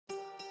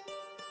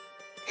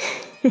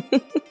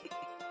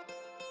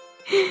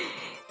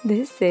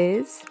This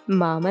is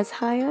Mama's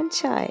High on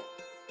Chai.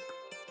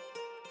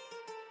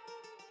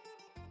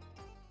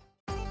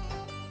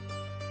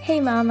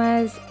 Hey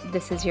Mamas,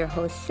 this is your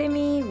host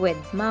Simi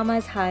with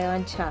Mama's High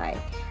on Chai,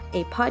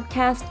 a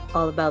podcast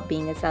all about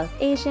being a South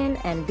Asian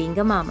and being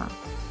a mama.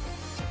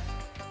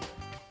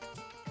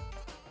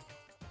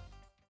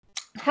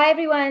 Hi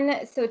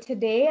everyone, so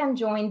today I'm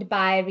joined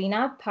by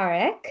Reena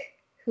Parekh,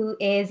 who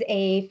is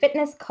a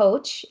fitness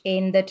coach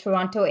in the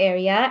Toronto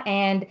area,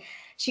 and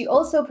she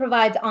also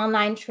provides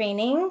online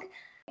training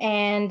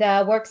and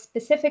works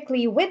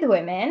specifically with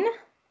women.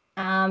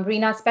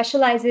 Reena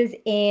specializes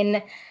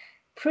in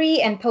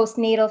pre and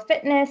postnatal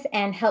fitness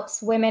and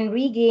helps women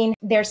regain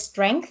their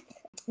strength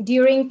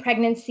during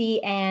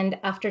pregnancy and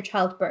after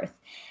childbirth.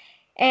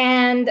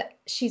 And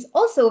she's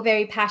also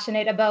very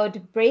passionate about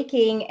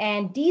breaking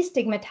and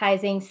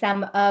destigmatizing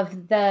some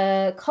of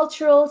the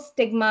cultural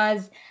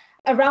stigmas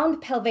around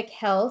pelvic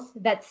health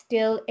that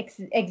still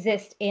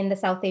exist in the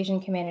South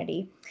Asian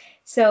community.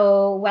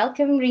 So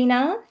welcome,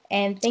 Reena,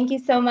 and thank you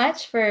so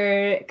much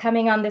for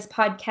coming on this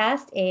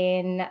podcast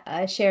and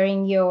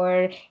sharing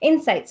your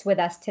insights with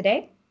us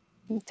today.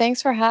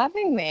 Thanks for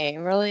having me.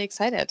 I'm really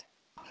excited.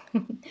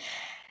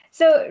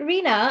 So,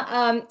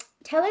 Reena,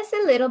 tell us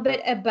a little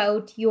bit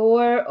about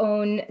your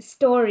own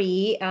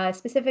story,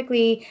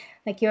 specifically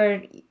like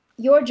your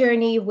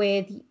journey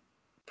with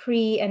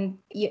pre and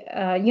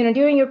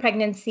during your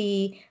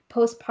pregnancy,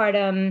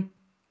 postpartum,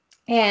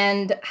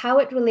 and how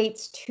it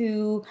relates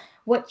to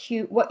what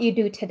you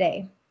do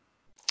today.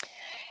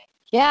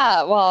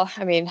 Yeah, well,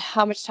 I mean,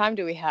 how much time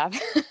do we have?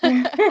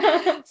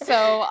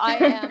 So I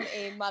am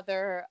a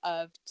mother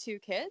of two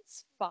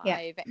kids,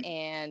 5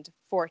 and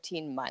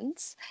 14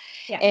 months.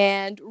 Yeah.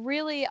 And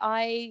really,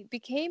 I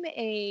became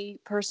a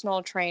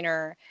personal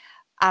trainer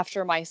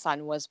after my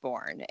son was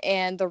born.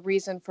 And the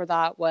reason for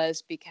that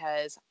was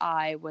because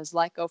I was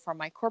let go from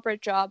my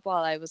corporate job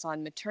while I was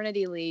on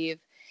maternity leave.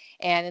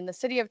 And in the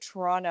city of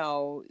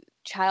Toronto,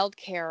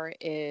 childcare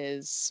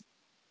is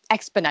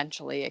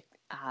exponentially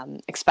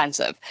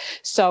expensive.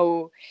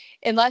 So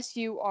unless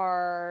you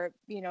are,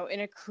 in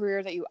a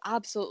career that you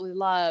absolutely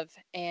love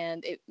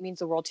and it means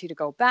the world to you to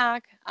go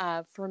back,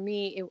 for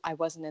me, I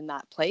wasn't in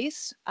that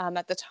place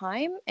at the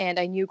time. And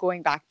I knew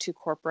going back to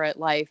corporate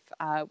life,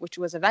 which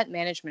was event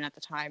management at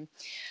the time,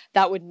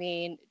 that would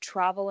mean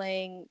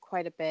traveling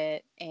quite a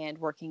bit and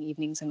working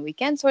evenings and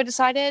weekends. So I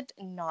decided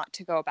not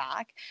to go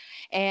back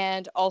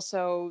and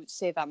also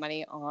save that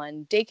money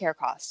on daycare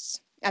costs.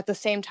 At the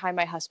same time,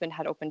 my husband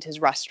had opened his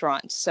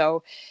restaurant.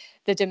 So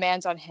the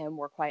demands on him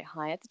were quite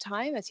high at the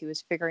time as he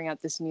was figuring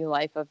out this new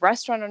life of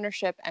restaurant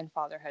ownership and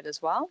fatherhood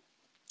as well.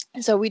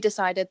 So we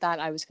decided that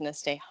I was going to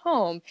stay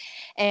home.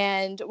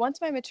 And once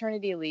my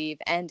maternity leave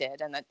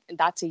ended, and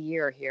that's a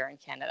year here in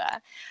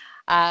Canada,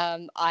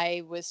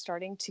 I was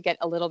starting to get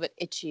a little bit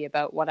itchy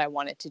about what I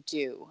wanted to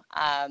do.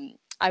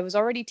 I was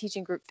already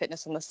teaching group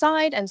fitness on the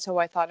side, and so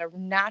I thought a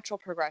natural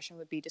progression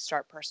would be to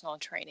start personal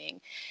training.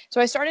 So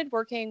I started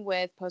working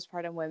with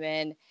postpartum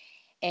women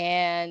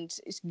and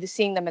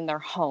seeing them in their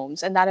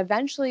homes. And that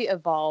eventually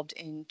evolved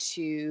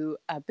into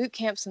boot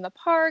camps in the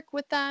park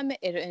with them.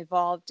 It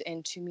evolved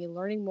into me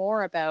learning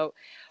more about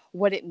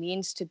what it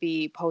means to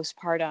be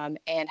postpartum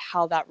and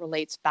how that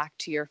relates back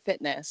to your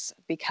fitness,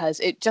 because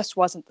it just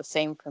wasn't the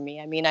same for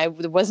me. I mean, I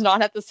was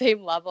not at the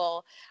same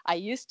level I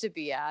used to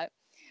be at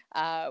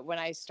when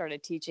I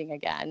started teaching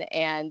again.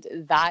 And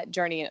that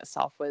journey in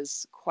itself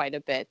was quite a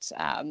bit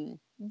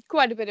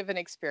of an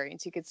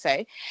experience, you could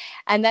say.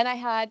 And then I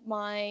had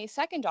my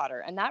second daughter,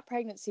 and that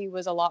pregnancy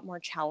was a lot more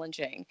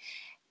challenging.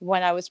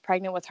 When I was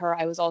pregnant with her,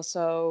 I was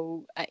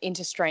also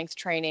into strength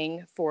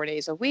training 4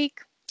 days a week.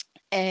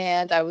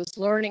 And I was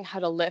learning how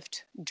to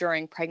lift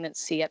during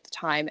pregnancy at the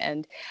time.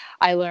 And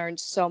I learned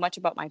so much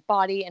about my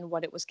body and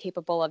what it was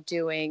capable of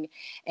doing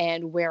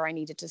and where I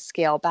needed to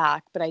scale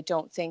back. But I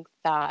don't think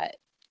that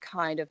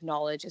kind of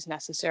knowledge is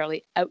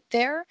necessarily out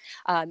there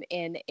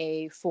in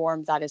a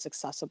form that is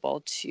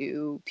accessible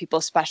to people,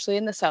 especially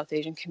in the South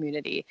Asian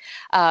community.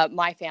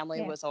 My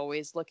family was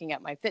always looking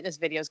at my fitness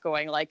videos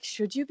going like,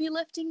 should you be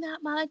lifting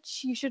that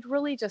much? You should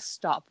really just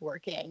stop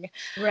working.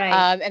 Right.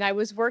 And I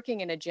was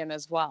working in a gym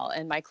as well.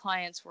 And my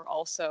clients were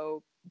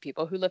also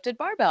people who lifted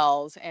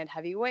barbells and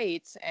heavy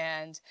weights.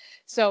 And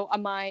so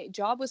my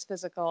job was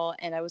physical,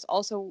 and I was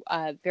also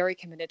very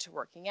committed to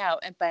working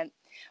out. But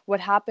what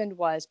happened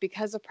was,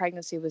 because the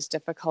pregnancy was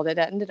difficult, it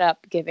ended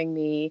up giving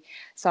me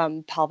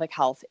some pelvic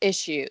health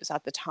issues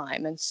at the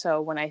time. And so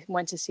when I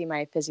went to see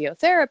my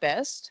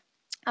physiotherapist,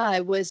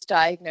 I was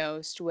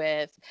diagnosed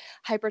with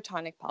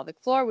hypertonic pelvic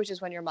floor, which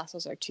is when your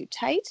muscles are too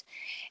tight,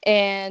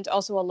 and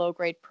also a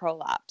low-grade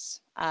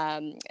prolapse.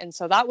 And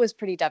so that was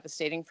pretty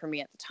devastating for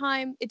me at the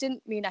time. It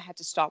didn't mean I had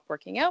to stop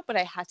working out, but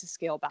I had to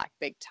scale back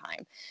big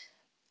time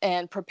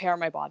and prepare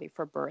my body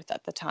for birth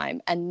at the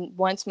time. And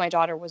once my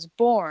daughter was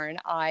born,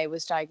 I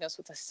was diagnosed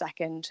with a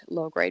second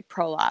low-grade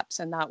prolapse,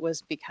 and that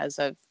was because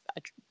of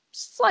a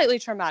slightly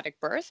traumatic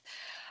birth.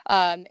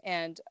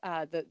 and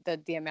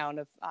the amount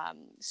of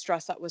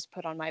stress that was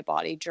put on my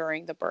body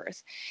during the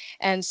birth.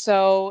 And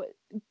so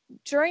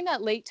during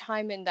that late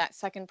time in that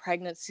second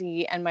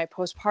pregnancy and my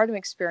postpartum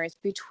experience,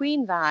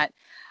 between that,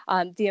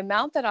 the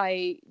amount that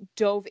I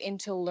dove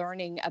into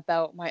learning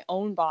about my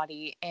own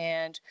body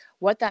and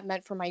what that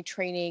meant for my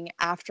training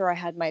after I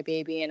had my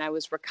baby and I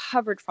was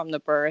recovered from the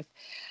birth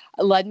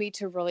led me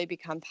to really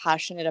become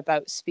passionate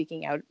about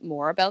speaking out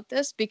more about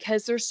this,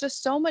 because there's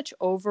just so much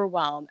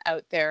overwhelm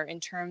out there in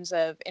terms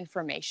of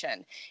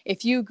information.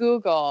 If you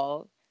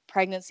Google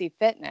pregnancy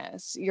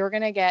fitness, you're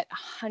going to get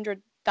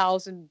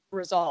 100,000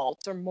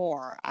 results or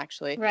more,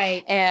 actually.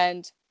 Right.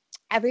 And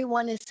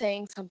everyone is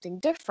saying something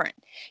different.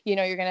 You're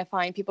going to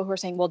find people who are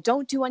saying, well,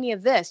 don't do any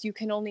of this, you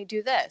can only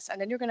do this. And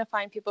then you're going to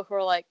find people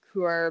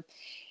who are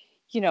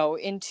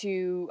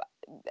into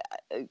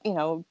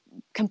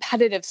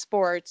competitive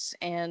sports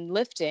and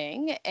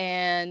lifting,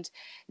 and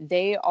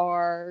they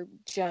are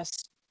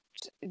just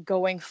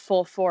going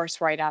full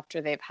force right after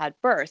they've had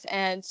birth.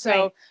 And so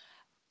Right.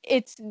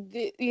 it's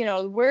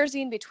where's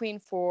the in between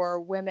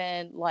for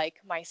women like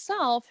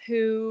myself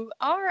who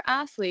are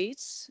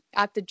athletes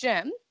at the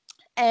gym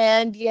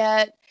and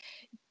yet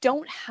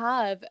don't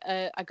have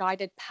a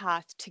guided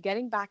path to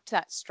getting back to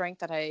that strength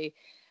that I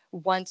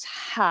once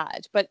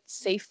had, but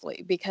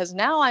safely, because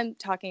now I'm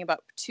talking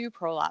about 2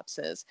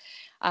 prolapses.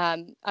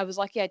 I was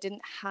lucky I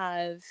didn't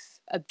have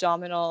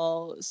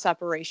abdominal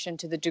separation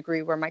to the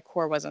degree where my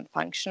core wasn't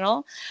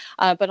functional,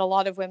 but a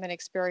lot of women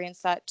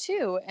experience that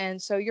too. And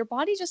so your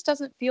body just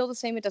doesn't feel the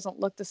same, it doesn't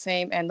look the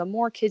same, and the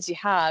more kids you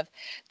have,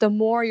 the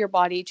more your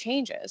body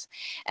changes.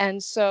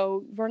 And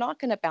so we're not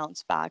going to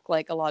bounce back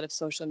like a lot of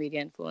social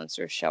media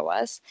influencers show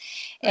us.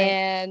 Right.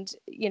 And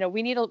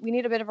we need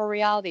a bit of a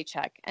reality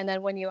check. And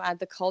then when you add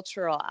the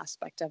cultural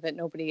aspect of it,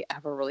 nobody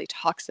ever really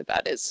talks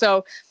about it.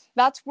 So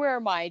that's where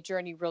my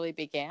journey really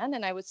began.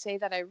 And I would say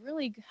that I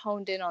really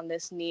honed in on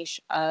this niche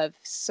of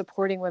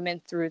supporting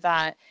women through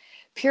that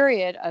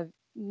period of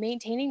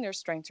maintaining their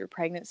strength through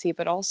pregnancy,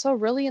 but also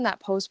really in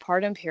that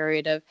postpartum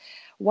period of,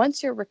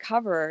 once you're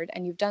recovered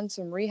and you've done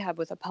some rehab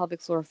with a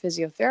pelvic floor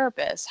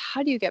physiotherapist,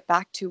 how do you get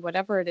back to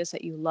whatever it is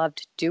that you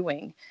loved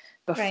doing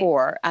Right.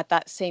 before at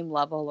that same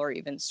level or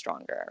even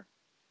stronger?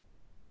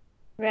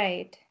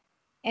 Right.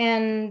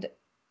 And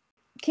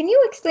can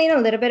you explain a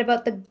little bit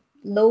about the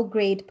low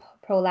grade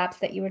prolapse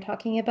that you were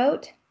talking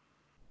about?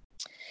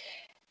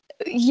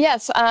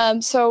 Yes.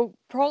 So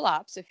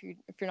prolapse, if you're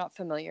not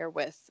familiar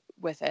with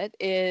it,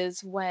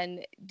 is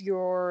when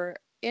your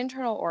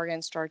internal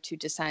organs start to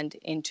descend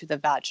into the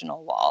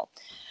vaginal wall.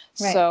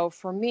 Right. So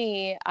for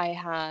me, I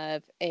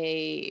have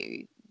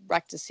a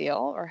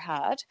rectocele, or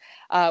had,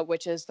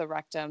 which is the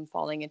rectum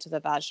falling into the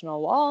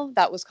vaginal wall.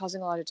 That was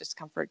causing a lot of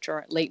discomfort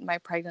late in my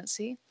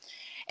pregnancy.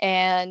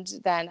 And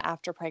then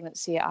after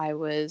pregnancy, I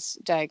was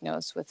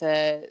diagnosed with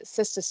a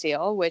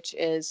cystocele, which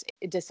is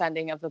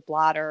descending of the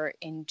bladder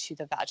into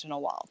the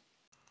vaginal wall.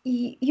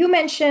 You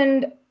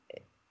mentioned,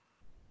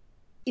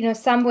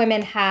 some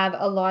women have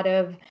a lot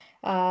of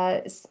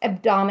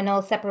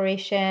abdominal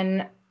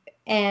separation,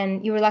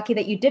 and you were lucky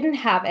that you didn't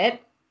have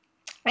it.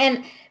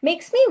 And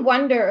makes me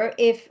wonder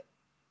if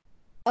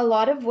a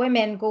lot of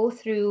women go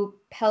through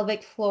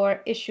pelvic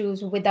floor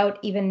issues without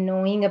even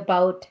knowing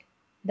about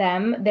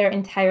them their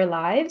entire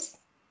lives.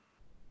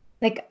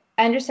 Like,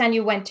 I understand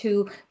you went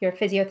to your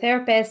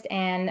physiotherapist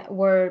and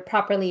were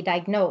properly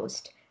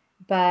diagnosed,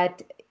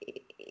 but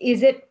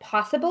is it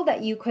possible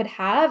that you could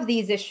have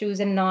these issues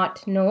and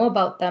not know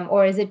about them?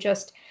 Or is it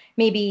just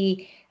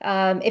maybe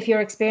if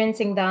you're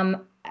experiencing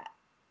them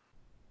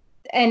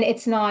and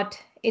it's not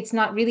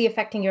really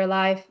affecting your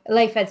life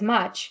as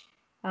much,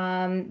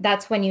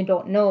 that's when you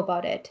don't know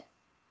about it?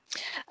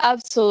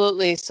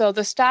 Absolutely. So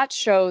the stats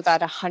show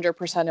that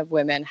 100% of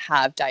women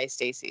have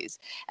diastases,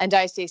 and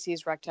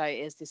diastases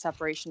recti is the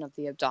separation of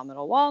the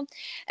abdominal wall.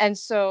 And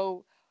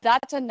so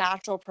that's a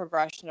natural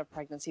progression of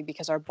pregnancy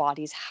because our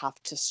bodies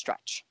have to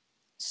stretch.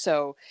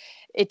 So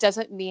it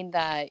doesn't mean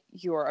that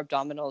your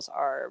abdominals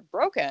are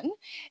broken.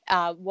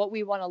 What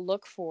we want to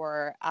look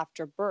for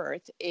after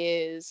birth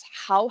is,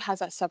 how has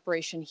that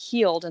separation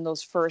healed in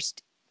those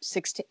first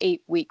 6 to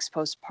 8 weeks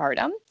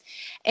postpartum?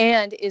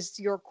 And is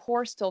your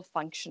core still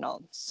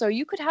functional? So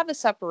you could have a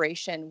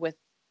separation with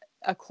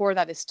a core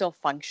that is still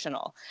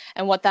functional.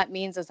 And what that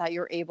means is that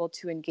you're able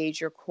to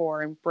engage your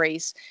core and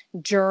brace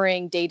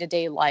during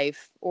day-to-day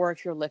life, or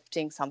if you're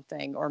lifting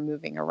something or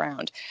moving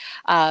around.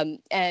 And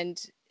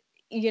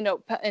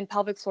and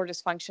pelvic floor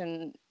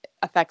dysfunction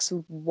affects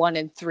 1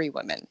 in 3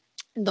 women.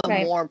 The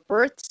Right. more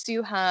births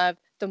you have,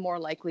 the more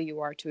likely you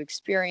are to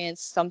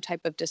experience some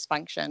type of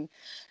dysfunction.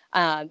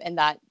 And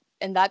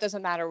that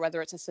doesn't matter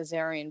whether it's a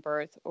cesarean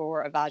birth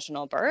or a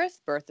vaginal birth.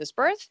 Birth is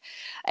birth.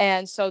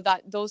 And so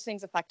that those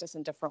things affect us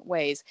in different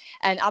ways.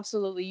 And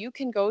absolutely, you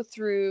can go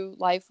through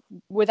life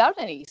without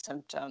any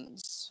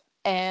symptoms.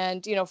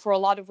 And, for a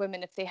lot of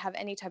women, if they have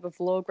any type of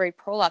low grade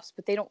prolapse,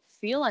 but they don't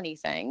feel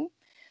anything,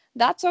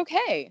 that's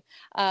okay.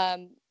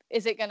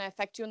 Is it going to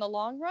affect you in the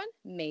long run?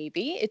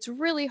 Maybe. It's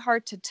really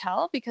hard to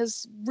tell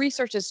because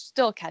research is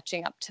still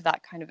catching up to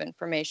that kind of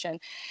information.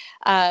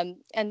 And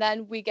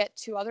then we get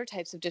to other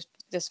types of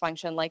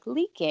dysfunction like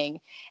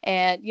leaking.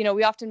 And,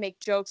 we often make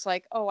jokes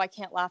like, oh, I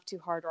can't laugh too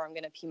hard or I'm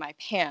going to pee my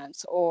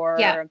pants.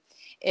 Yeah. Or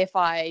if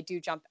I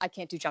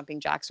can't do jumping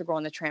jacks or go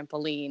on the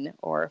trampoline.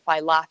 Or if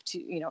I laugh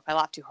too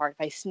hard,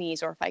 if I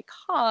sneeze or if I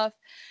cough,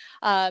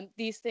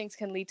 these things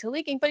can lead to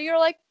leaking. But you're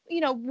like,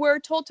 we're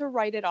told to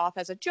write it off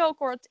as a joke,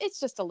 or it's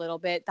just a little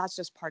bit. That's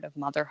just part of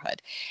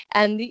motherhood.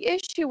 And the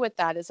issue with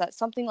that is that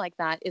something like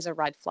that is a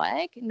red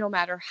flag, no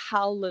matter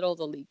how little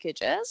the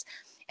leakage is.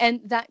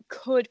 And that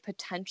could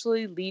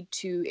potentially lead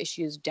to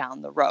issues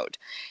down the road.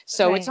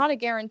 So it's Right. not a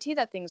guarantee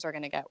that things are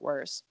going to get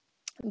worse,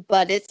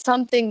 but it's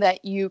something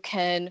that you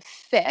can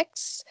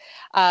fix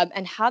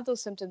and have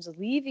those symptoms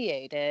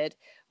alleviated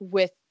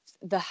with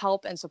the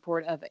help and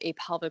support of a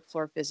pelvic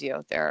floor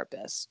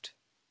physiotherapist.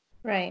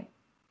 Right.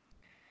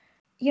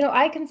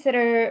 I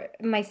consider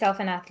myself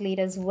an athlete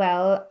as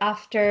well.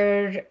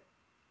 After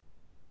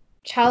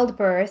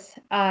childbirth,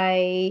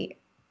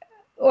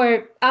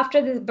 or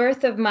after the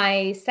birth of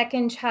my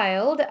second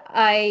child,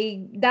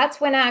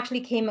 that's when I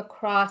actually came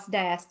across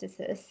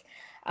diastasis.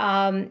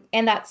 And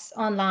that's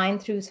online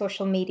through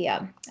social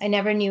media. I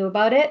never knew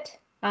about it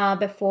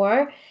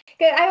before.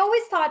 I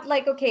always thought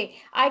like, okay,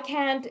 I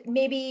can't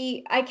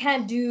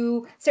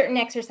do certain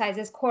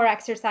exercises, core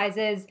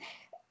exercises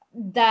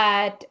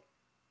that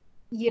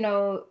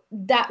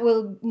that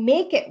will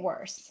make it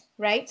worse,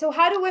 right? So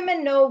how do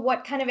women know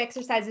what kind of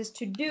exercises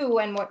to do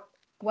and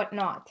what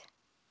not?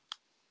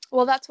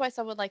 Well, that's why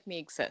someone like me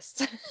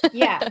exists.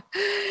 Yeah.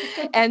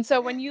 And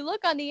so when you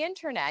look on the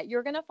internet,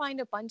 you're going to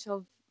find a bunch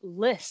of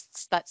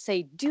lists that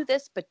say do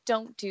this, but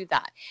don't do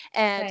that.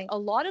 And Right. a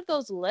lot of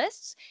those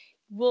lists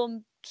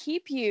will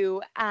keep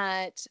you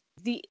at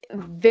the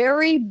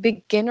very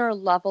beginner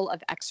level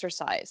of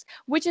exercise,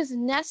 which is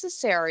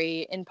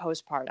necessary in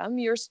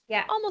postpartum. You're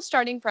Yeah. almost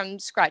starting from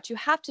scratch. You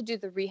have to do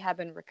the rehab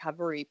and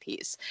recovery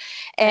piece.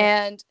 Right.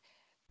 And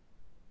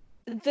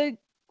the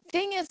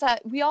thing is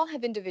that we all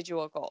have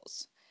individual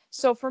goals.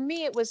 So for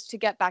me, it was to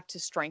get back to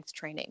strength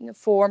training.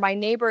 For my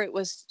neighbor, it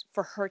was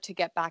for her to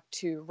get back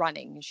to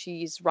running.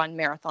 She's run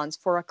marathons.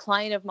 For a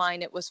client of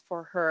mine, it was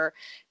for her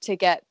to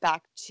get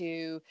back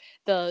to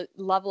the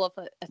level of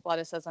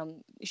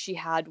athleticism she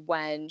had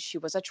when she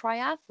was a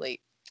triathlete.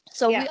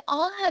 So we Yeah.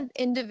 all have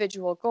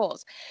individual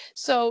goals.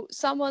 So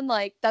someone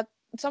like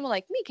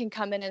me can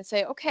come in and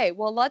say, okay,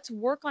 well, let's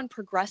work on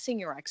progressing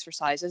your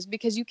exercises,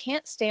 because you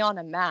can't stay on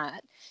a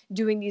mat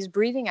doing these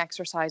breathing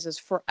exercises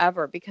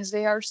forever because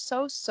they are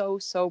so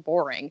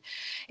boring.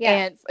 Yeah.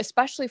 And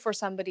especially for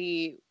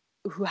somebody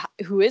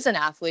who is an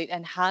athlete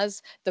and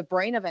has the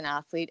brain of an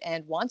athlete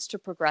and wants to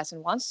progress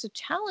and wants to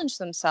challenge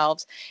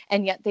themselves,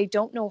 and yet they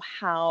don't know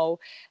how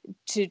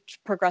to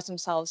progress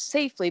themselves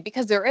safely,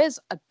 because there is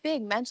a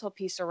big mental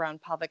piece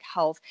around pelvic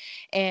health.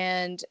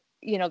 And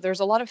there's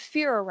a lot of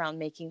fear around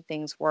making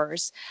things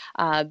worse,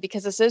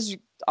 because this is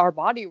our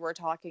body we're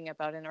talking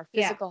about, and our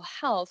Yeah. physical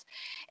health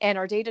and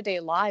our day-to-day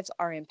lives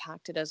are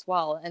impacted as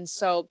well. And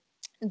so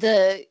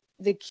the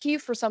key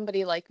for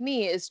somebody like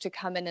me is to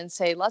come in and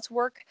say, let's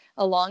work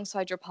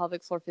alongside your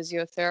pelvic floor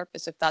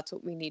physiotherapist if that's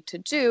what we need to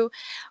do,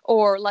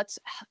 or let's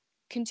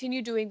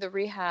continue doing the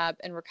rehab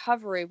and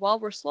recovery while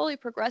we're slowly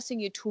progressing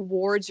you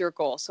towards your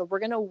goal. So we're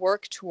going to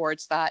work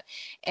towards that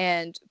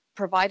and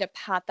provide a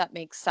path that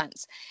makes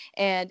sense.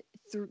 And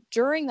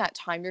during that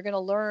time, you're going to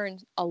learn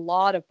a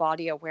lot of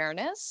body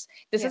awareness.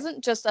 This Yeah.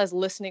 isn't just as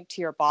listening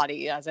to your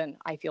body, as in,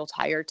 I feel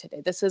tired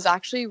today. This is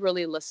actually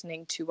really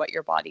listening to what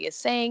your body is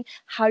saying,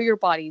 how your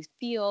body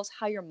feels,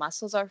 how your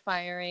muscles are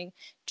firing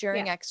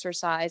during Yeah.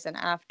 exercise and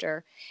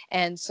after.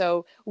 And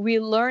so we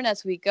learn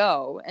as we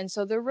go. And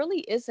so there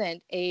really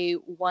isn't a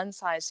one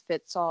size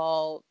fits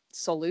all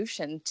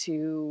solution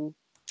to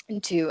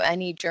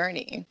any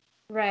journey.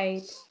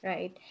 Right.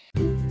 Right.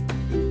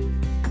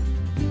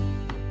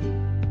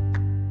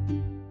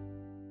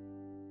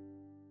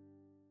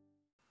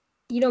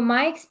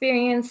 My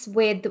experience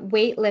with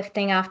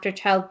weightlifting after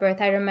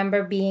childbirth, I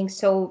remember being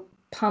so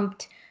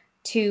pumped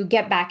to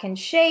get back in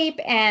shape.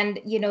 And,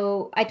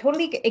 I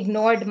totally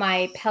ignored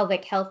my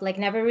pelvic health, like,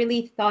 never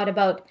really thought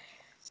about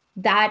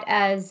that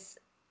as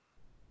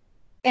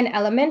an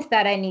element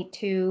that I need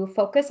to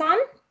focus on.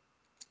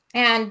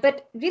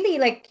 But really,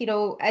 like,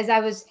 as I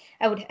would,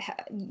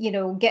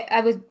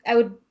 I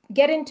would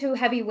get into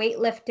heavy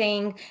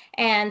weightlifting,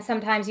 and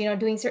sometimes,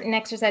 doing certain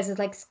exercises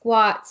like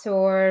squats,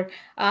 or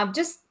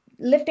just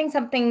lifting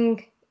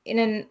something in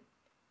an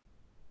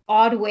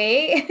odd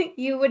way.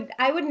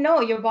 I would know,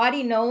 your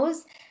body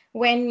knows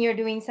when you're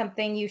doing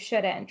something you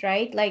shouldn't,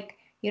 right? Like,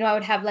 I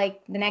would have,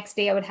 like, the next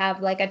day I would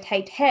have like a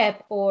tight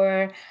hip,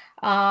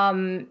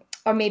 um,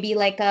 or maybe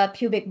like a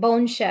pubic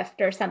bone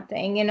shift or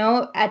something,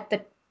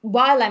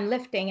 while I'm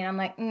lifting, and I'm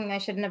like, I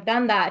shouldn't have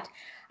done that.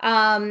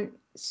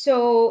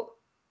 So,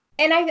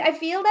 and I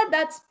feel that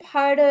that's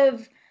part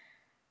of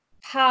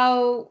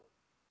how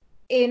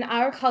in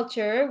our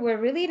culture we're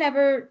really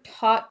never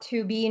taught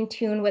to be in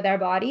tune with our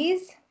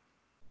bodies.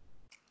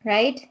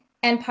 right?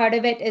 And part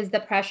of it is the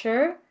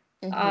pressure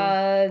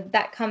Mm-hmm.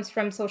 that comes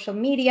from social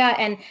media,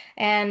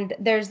 and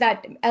there's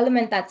that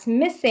element that's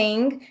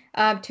missing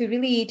to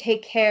really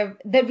take care of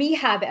the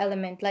rehab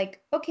element. Like,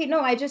 okay,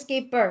 no, I just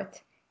gave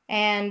birth,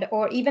 and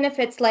or even if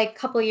it's like a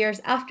couple years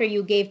after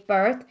you gave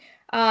birth,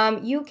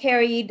 you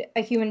carried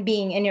a human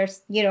being in your,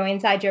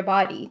 inside your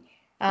body,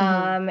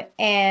 Mm-hmm.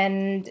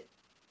 and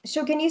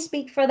so can you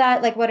speak for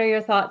that? Like, what are your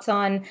thoughts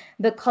on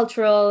the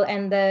cultural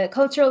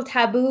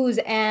taboos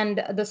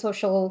and the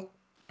social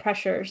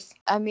pressures?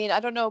 I mean, I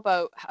don't know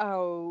about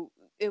how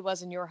it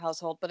was in your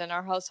household, but in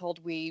our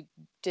household, we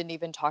didn't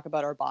even talk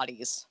about our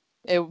bodies.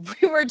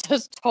 We were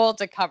just told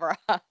to cover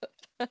up.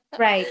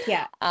 Right,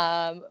 yeah.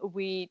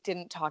 We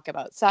didn't talk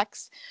about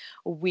sex.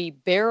 We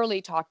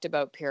barely talked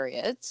about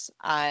periods.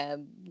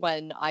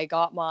 When I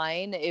got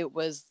mine, it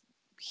was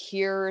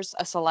here's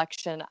a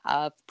selection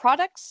of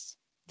products.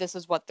 This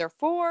is what they're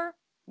for.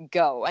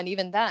 Go. And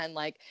even then,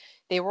 like,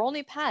 they were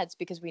only pads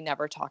because we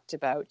never talked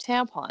about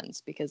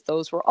tampons because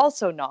those were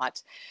also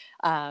not,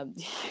 um,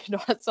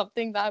 not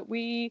something that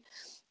we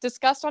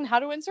discussed on how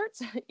to insert.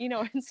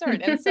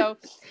 And so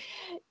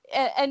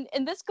and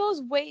this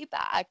goes way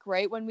back,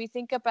 right? When we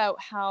think about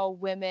how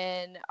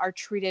women are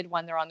treated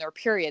when they're on their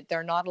period,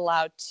 they're not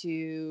allowed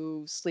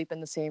to sleep in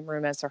the same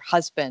room as their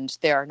husband.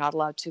 They're not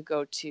allowed to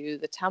go to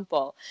the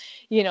temple.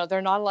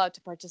 They're not allowed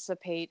to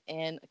participate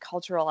in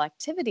cultural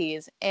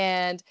activities.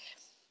 And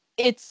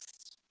it's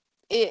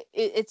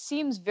it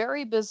seems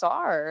very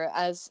bizarre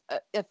as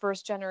a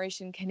first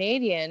generation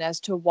Canadian as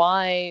to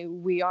why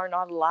we are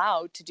not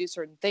allowed to do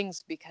certain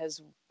things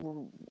because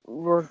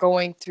we're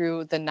going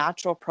through the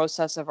natural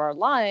process of our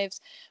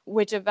lives,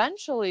 which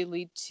eventually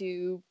lead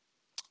to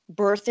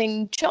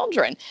birthing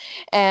children.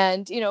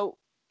 And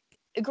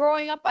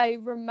growing up, I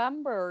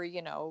remember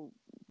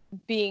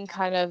being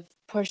kind of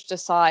pushed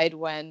aside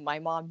when my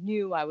mom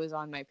knew I was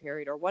on my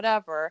period or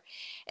whatever.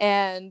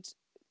 And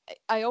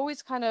I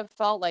always kind of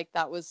felt like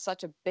that was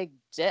such a big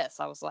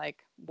diss. I was like,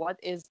 what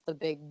is the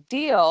big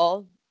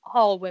deal?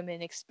 All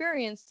women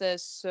experience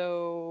this.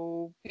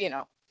 So,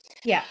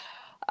 Yeah.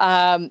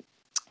 Um,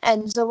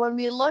 and so when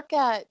we look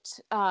at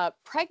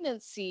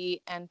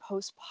pregnancy and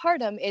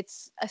postpartum,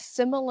 it's a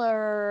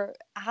similar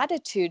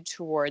attitude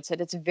towards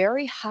it. It's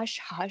very hush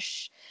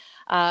hush.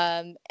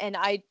 And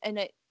I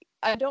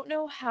don't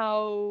know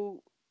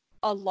how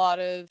a lot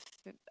of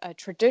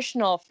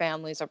traditional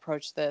families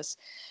approach this,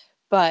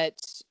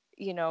 but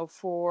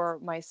for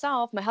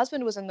myself, my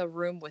husband was in the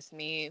room with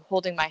me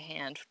holding my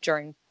hand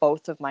during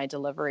both of my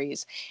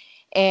deliveries,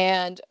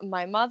 and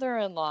my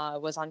mother-in-law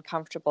was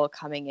uncomfortable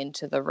coming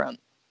into the room.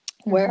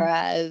 Hmm.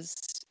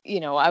 Whereas,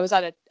 I was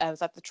at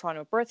the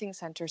Toronto Birthing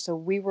Center, so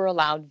we were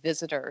allowed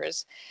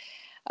visitors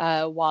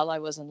while I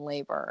was in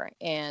labor.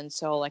 And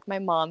so, like, my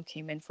mom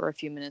came in for a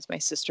few minutes. My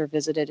sister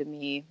visited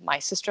me. My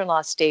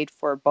sister-in-law stayed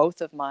for both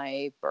of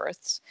my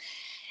births,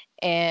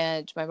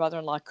 and my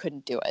mother-in-law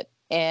couldn't do it.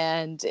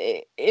 And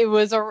it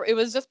was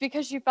just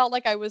because she felt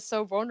like I was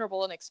so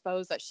vulnerable and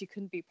exposed that she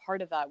couldn't be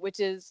part of that,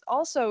 which is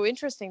also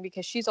interesting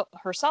because she's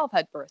herself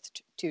had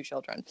birthed two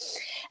children.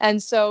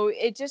 And so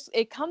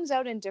it comes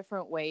out in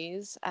different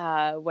ways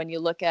when you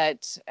look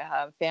at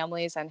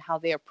families and how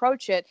they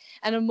approach it.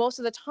 And most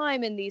of the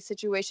time in these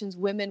situations,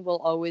 women will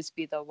always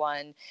be the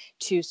one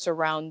to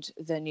surround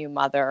the new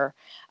mother,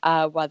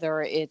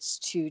 whether it's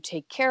to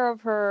take care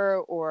of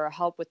her or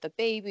help with the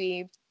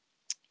baby,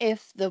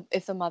 if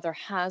the mother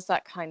has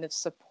that kind of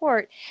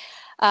support.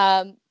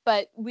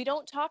 But we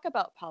don't talk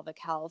about pelvic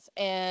health,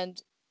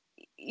 and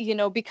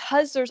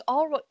because there's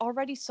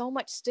already so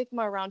much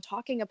stigma around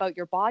talking about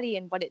your body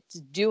and what it's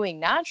doing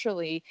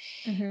naturally,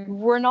 Hmm.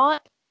 we're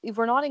not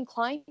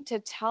inclined to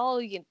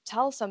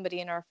tell somebody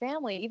in our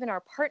family, even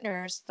our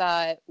partners,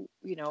 that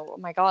oh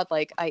my god,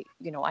 like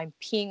I'm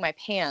peeing my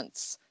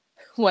pants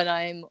when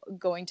I'm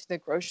going to the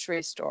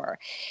grocery store.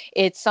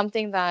 It's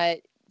something that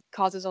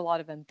causes a lot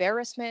of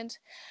embarrassment,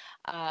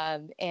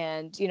 and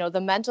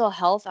the mental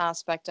health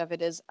aspect of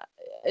it is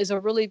a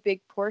really big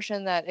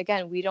portion that,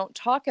 again, we don't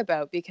talk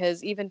about,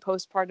 because even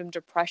postpartum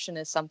depression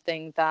is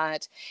something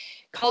that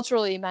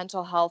culturally,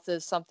 mental health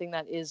is something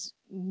that is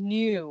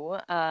new,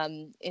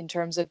 in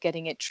terms of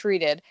getting it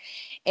treated.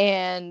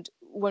 And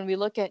when we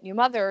look at new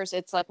mothers,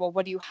 it's like, well,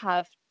 what do you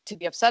have to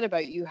be upset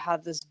about? You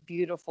have this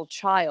beautiful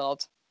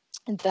child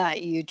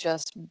that you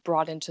just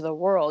brought into the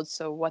world,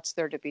 so what's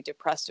there to be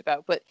depressed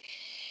about?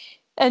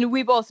 And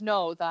we both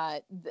know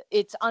that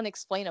it's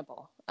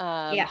unexplainable,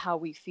 Yeah. how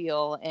we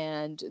feel,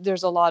 and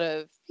there's a lot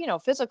of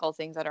physical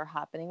things that are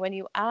happening when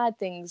you add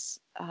things,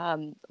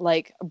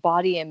 like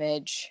body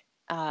image,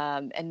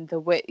 and the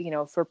way,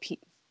 for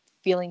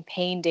feeling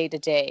pain day to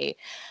day.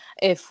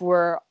 If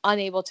we're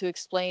unable to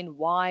explain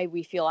why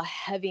we feel a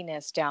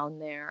heaviness down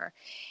there,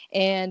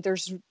 and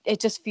it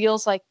just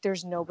feels like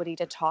there's nobody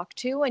to talk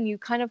to, and you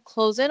kind of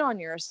close in on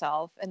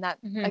yourself, and that,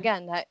 Hmm.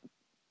 again, that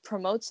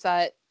promotes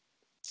that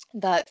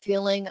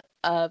feeling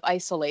of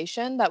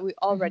isolation that we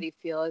Hmm. already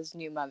feel as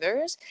new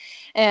mothers.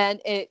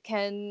 And it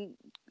can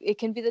it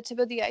can be the tip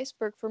of the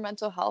iceberg for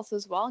mental health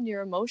as well, and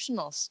your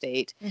emotional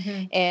state.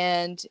 Mm-hmm.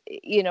 And,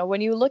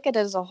 when you look at it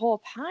as a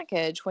whole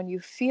package, when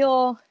you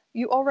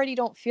already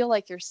don't feel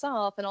like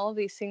yourself and all of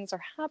these things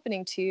are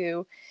happening to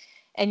you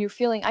and you're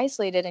feeling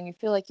isolated and you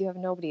feel like you have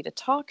nobody to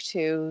talk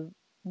to,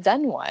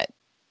 then what?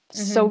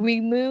 So Mm-hmm.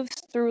 we move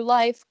through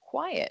life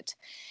quiet.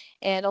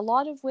 And a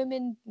lot of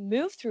women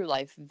move through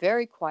life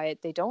very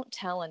quiet. They don't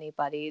tell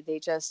anybody. They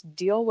just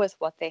deal with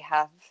what they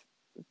have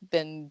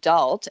been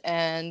dealt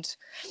and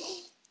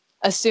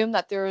assume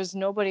that there is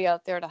nobody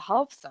out there to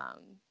help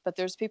them. But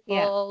there's Yeah.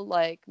 people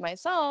like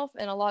myself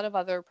and a lot of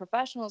other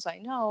professionals I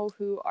know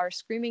who are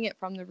screaming it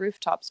from the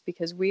rooftops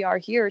because we are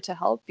here to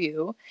help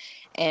you,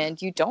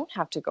 and you don't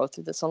have to go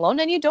through this alone,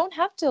 and you don't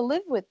have to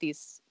live with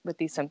these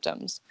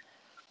symptoms.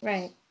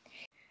 Right.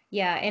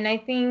 Yeah, and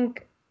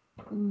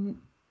mm,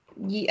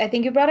 I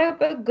think you brought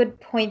up a good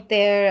point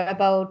there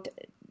about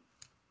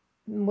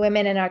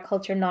women in our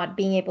culture not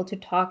being able to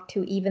talk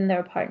to even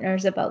their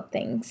partners about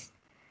things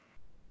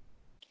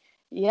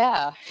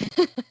Yeah.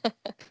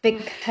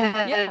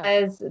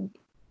 Yeah. because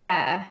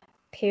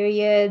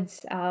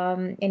periods,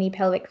 any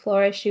pelvic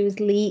floor issues,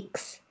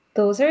 leaks,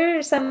 those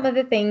are some of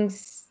the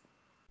things.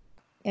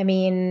 I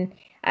mean,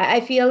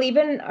 I feel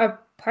even our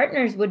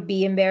partners would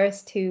be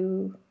embarrassed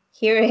to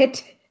hear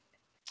it.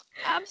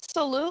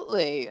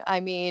 Absolutely.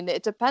 I mean,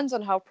 it depends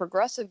on how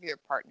progressive your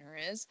partner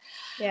is.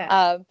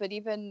 Yeah. But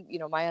even,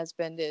 my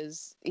husband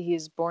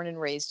he's born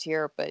and raised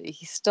here, but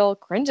he still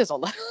cringes a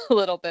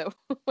little bit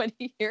when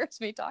he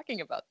hears me talking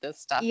about this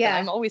stuff. And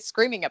I'm Yeah. always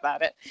screaming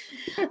about it.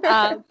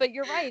 But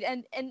you're right.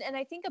 And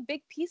I think a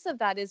big piece of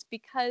that is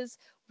because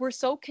we're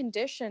so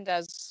conditioned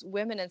as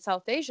women and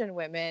South Asian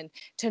women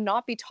to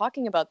not be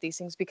talking about these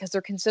things because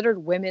they're considered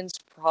women's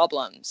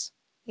problems.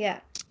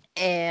 Yeah.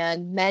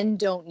 And men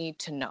don't need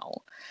to know.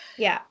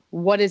 Yeah.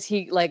 What is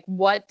he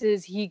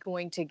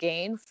going to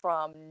gain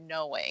from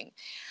knowing?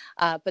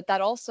 But that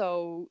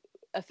also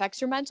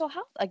affects your mental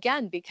health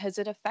again because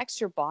it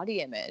affects your body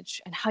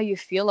image and how you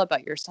feel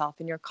about yourself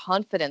and your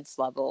confidence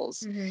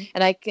levels. Hmm.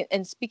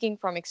 And speaking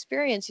from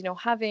experience,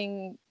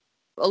 having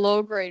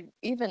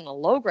even a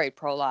low grade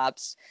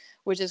prolapse,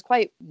 which is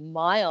quite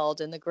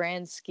mild in the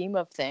grand scheme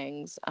of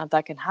things,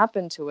 that can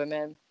happen to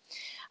women.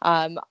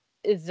 Um,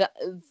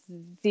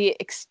 the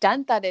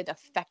extent that it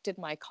affected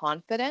my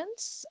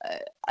confidence,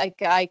 I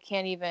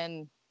can't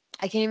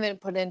even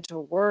put into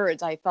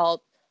words. I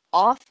felt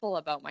awful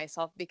about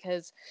myself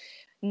because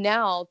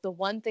now the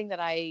one thing that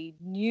I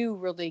knew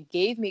really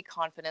gave me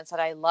confidence that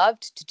I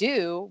loved to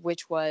do,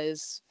 which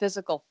was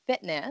physical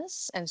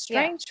fitness and Yeah.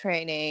 strength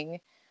training,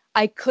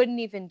 I couldn't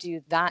even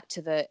do that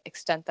to the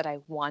extent that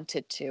I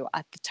wanted to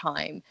at the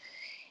time.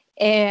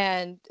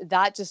 And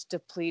that just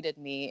depleted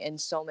me in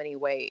so many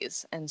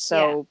ways. And Yeah.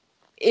 so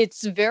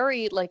it's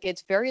very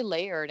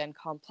layered and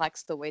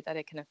complex the way that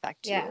it can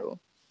affect Yeah. you.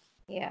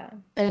 Yeah.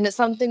 And it's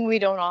something we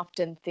don't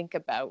often think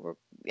about,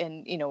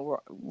 and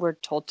we're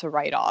told to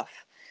write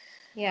off.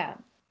 Yeah.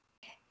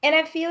 And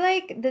I feel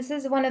like this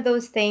is one of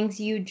those things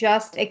you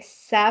just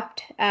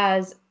accept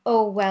as,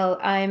 oh, well,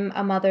 I'm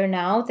a mother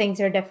now,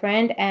 things are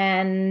different.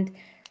 And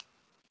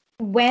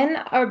when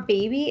our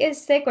baby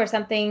is sick or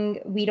something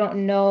we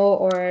don't know,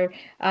 or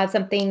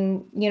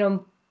something,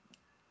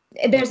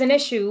 there's an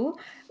issue,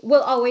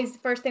 we'll always,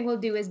 first thing we'll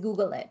do is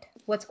Google it.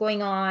 What's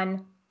going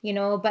on,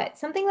 But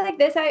something like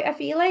this, I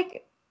feel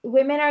like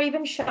women are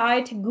even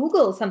shy to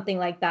Google something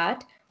like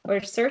that or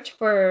search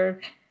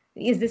for,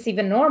 is this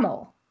even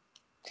normal?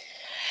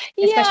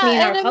 Especially in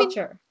Yeah, our and I mean,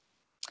 culture.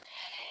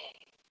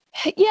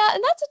 yeah,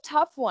 and that's a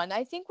tough one.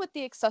 I think with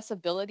the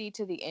accessibility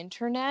to the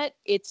internet,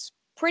 it's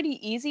pretty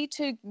easy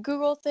to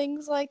Google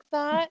things like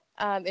that,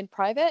 in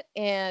private,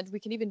 and we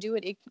can even do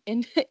it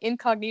in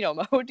incognito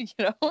mode,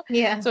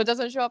 Yeah. so it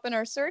doesn't show up in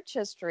our search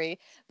history.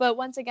 But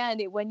once again,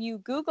 when you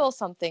Google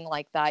something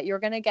like that, you're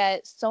going to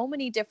get so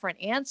many different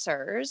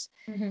answers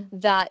Hmm.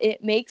 that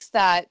it makes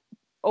that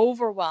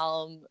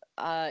overwhelm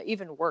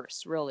even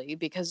worse, really,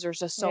 because there's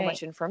just so Right.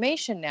 much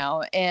information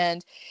now.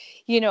 And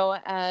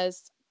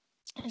as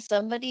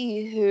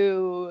somebody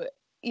who,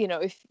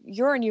 if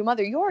you're a new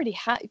mother, you already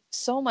have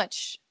so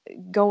much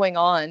going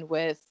on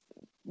with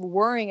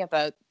worrying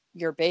about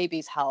your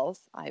baby's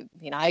health. I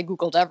mean, I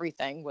Googled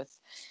everything with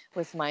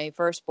my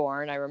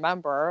firstborn. I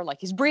remember,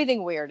 like, he's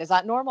breathing weird. Is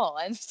that normal?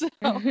 And so,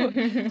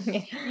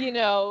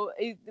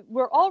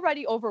 we're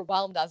already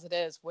overwhelmed as it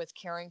is with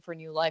caring for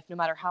new life, no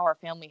matter how our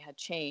family had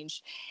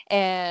changed.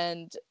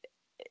 And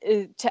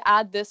to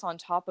add this on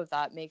top of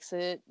that makes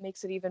it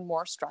even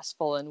more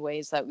stressful in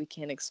ways that we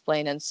can't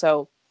explain. And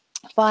so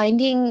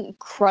finding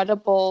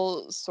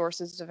credible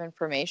sources of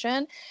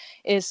information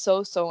is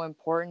so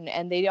important,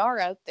 and they are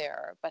out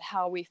there, but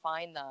how we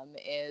find them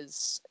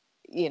is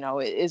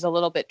a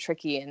little bit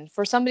tricky. And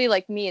for somebody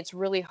like me, it's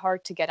really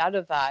hard to get out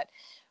of that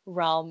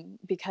realm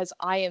because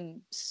I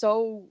am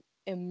so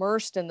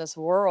immersed in this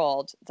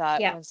world that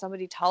Yeah. when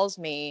somebody tells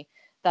me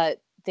that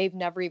they've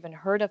never even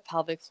heard of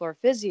pelvic floor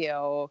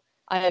physio,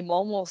 I'm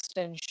almost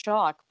in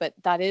shock. But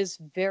that is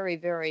very,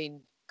 very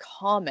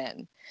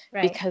common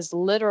Right. because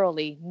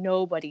literally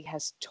nobody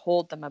has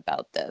told them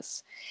about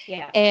this.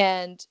 Yeah.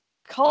 And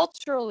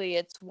culturally,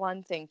 it's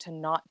one thing to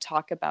not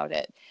talk about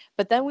it.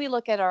 But then we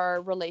look at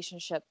our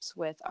relationships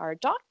with our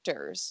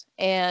doctors,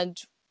 and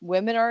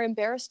women are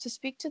embarrassed to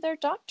speak to their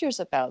doctors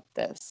about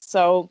this.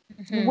 So,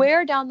 Hmm.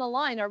 where down the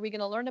line are we going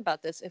to learn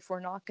about this if we're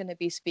not going to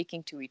be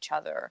speaking to each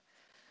other?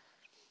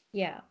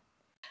 Yeah.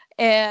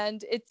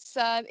 And it's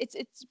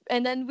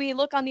and then we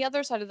look on the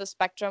other side of the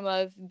spectrum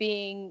of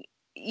being,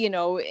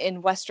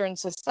 in Western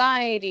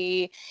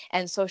society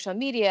and social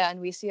media,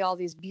 and we see all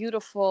these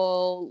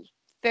beautiful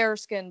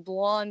fair-skinned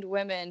blonde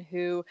women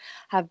who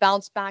have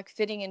bounced back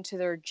fitting into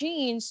their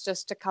jeans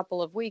just a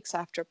couple of weeks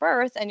after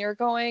birth, and you're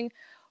going,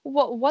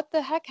 what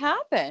the heck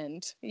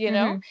happened,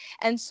 Hmm.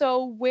 and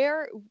so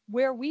where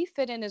we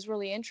fit in is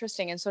really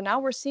interesting. And so now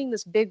we're seeing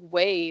this big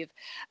wave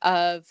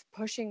of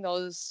pushing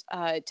those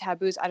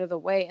taboos out of the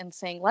way and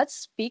saying, let's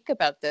speak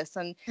about this.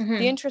 And the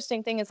Hmm.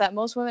 interesting thing is that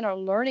most women are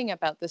learning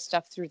about this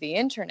stuff through the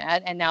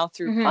internet and now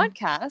through Hmm.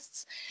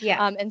 podcasts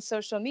Yeah. and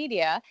social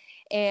media.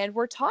 And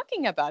we're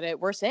talking about it.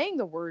 We're saying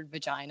the word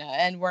vagina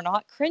and we're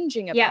not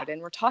cringing Yeah. about it.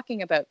 And we're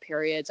talking about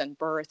periods and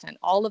birth and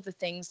all of the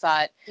things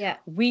that Yeah.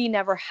 we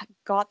never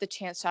got the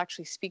chance to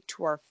actually speak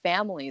to our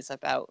families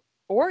about,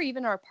 or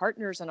even our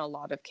partners in a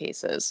lot of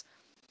cases.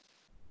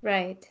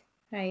 Right.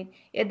 Right.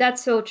 Yeah,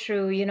 that's so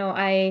true.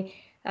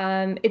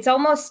 It's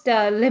almost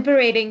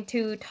liberating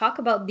to talk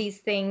about these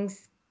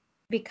things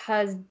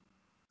because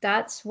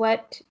that's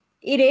what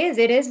it is.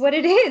 It is what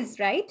it is,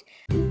 right?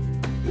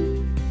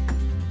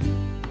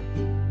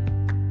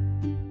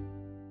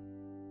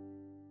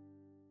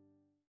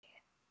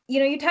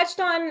 You touched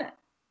on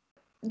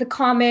the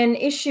common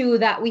issue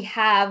that we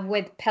have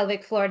with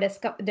pelvic floor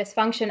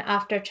dysfunction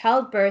after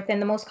childbirth.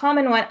 And the most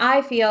common one,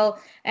 I feel,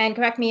 and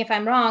correct me if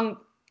I'm wrong,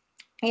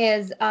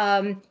 is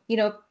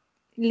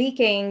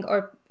leaking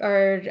or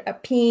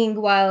peeing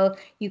while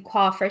you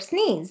cough or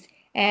sneeze.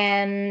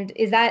 And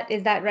is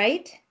that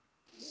right?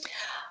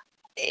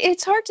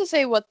 It's hard to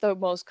say what the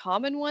most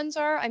common ones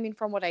are. I mean,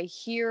 from what I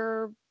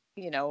hear,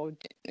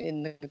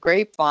 in the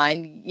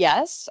grapevine,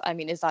 yes. I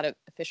mean, is that an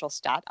official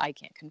stat? I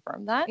can't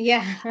confirm that.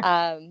 Yeah.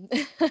 Um,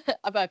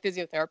 a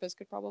physiotherapist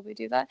could probably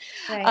do that.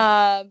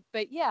 Right.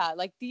 But yeah,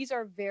 like these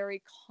are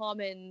very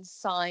common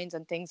signs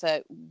and things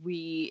that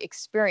we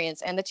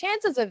experience. And the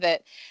chances of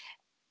it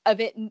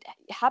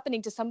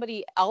happening to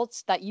somebody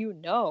else that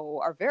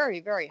are very,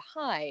 very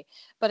high.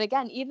 But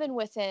again, even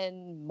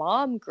within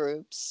mom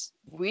groups,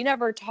 we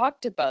never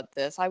talked about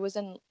this. I was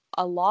in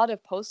a lot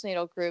of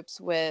postnatal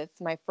groups with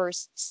my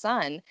first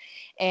son,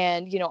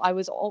 and I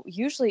was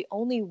usually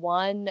only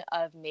one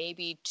of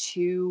maybe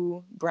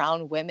two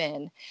brown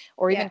women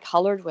or even Yeah.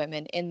 colored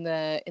women in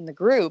the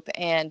group,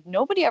 and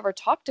nobody ever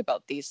talked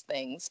about these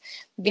things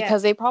Yeah.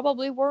 because they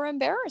probably were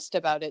embarrassed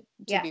about it,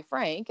 to Yeah. be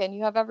frank. And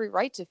you have every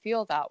right to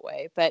feel that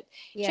way. But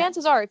Yeah.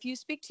 chances are, if you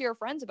speak to your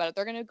friends about it,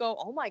 they're going to go,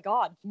 oh my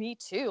God, me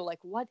too. Like,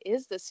 what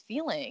is this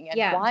feeling? And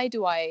Yeah. why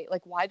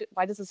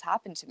does this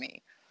happen to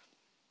me?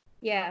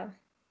 Yeah.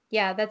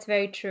 Yeah, that's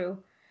very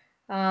true.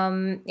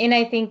 And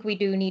I think we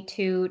do need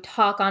to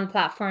talk on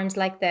platforms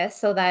like this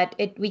so that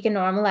we can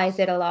normalize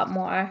it a lot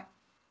more.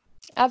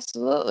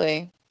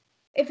 Absolutely.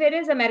 If it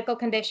is a medical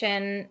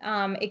condition,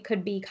 it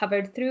could be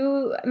covered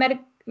through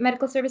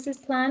medical services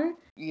plan.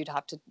 You'd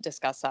have to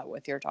discuss that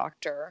with your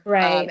doctor.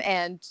 Right.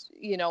 And,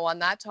 on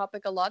that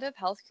topic, a lot of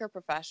healthcare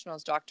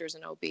professionals, doctors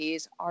and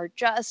OBs, are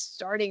just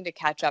starting to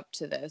catch up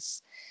to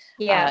this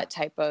Yeah.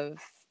 type of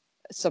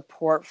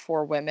support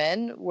for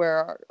women.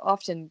 We're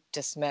often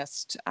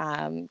dismissed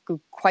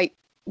quite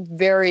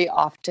very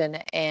often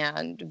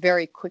and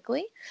very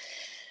quickly.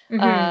 Hmm.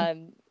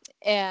 Um,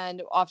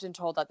 and often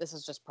told that this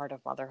is just part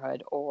of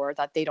motherhood, or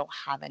that they don't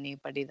have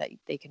anybody that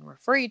they can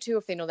refer you to.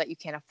 If they know that you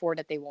can't afford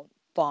it, they won't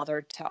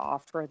bother to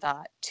offer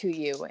that to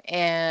you.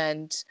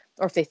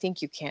 Or if they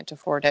think you can't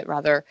afford it,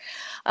 rather.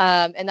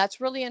 And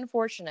that's really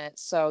unfortunate.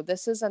 So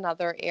this is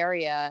another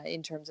area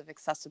in terms of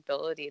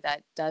accessibility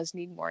that does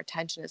need more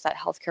attention, is that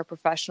healthcare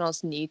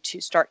professionals need to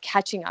start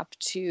catching up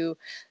to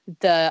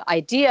the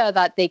idea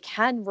that they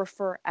can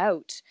refer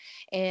out.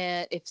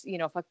 And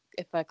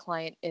if a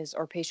client is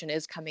or patient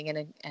is coming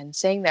in and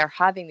saying they're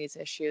having these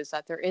issues,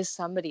 that there is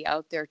somebody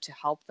out there to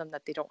help them,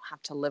 that they don't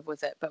have to live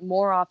with it. But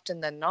more often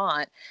than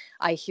not,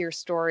 I hear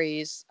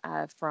stories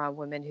from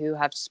women who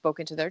have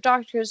spoken to their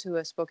doctors, who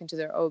have spoken to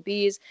their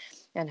OBs,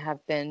 and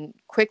have been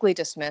quickly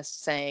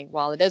dismissed, saying,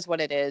 well, it is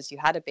what it is. You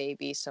had a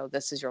baby, so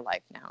this is your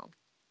life now,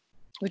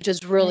 which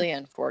is Right. really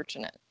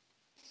unfortunate.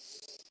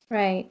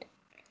 Right.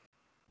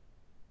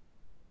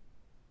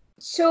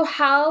 So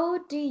how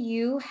do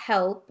you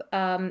help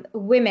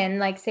women?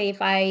 Like, say,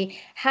 if I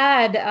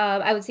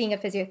was seeing a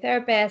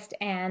physiotherapist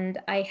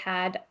and I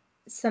had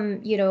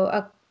some,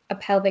 a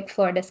pelvic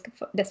floor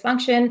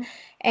dysfunction,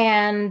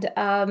 and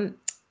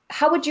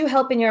how would you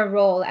help in your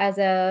role as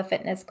a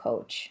fitness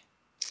coach?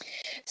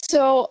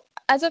 So,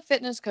 as a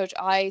fitness coach,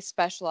 I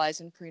specialize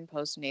in pre and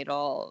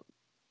postnatal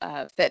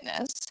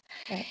fitness.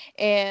 Right.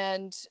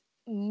 And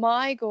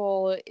my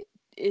goal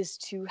is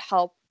to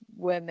help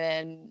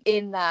women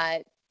in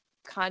that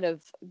kind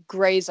of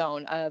gray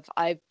zone of,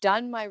 I've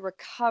done my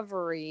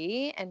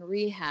recovery and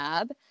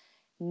rehab,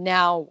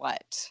 now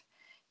what?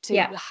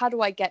 Yeah. How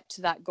do I get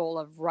to that goal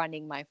of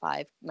running my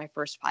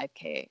first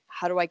 5K?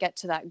 How do I get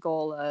to that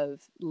goal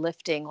of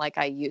lifting like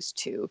I used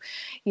to?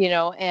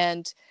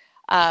 And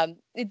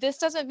this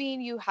doesn't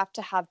mean you have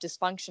to have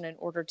dysfunction in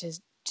order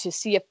to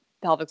see a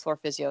pelvic floor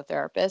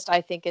physiotherapist.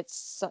 I think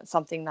it's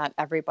something that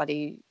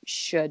everybody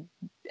should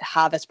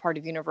have as part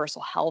of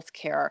universal health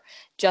care.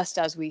 Just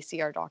as we see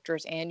our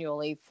doctors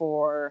annually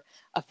for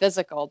a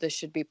physical, this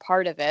should be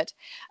part of it.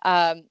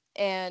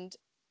 And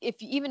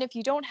even if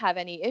you don't have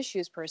any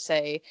issues per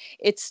se,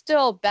 it's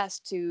still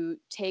best to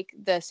take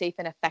the safe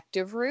and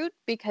effective route,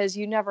 because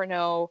you never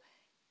know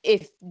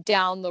if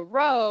down the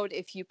road,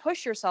 if you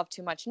push yourself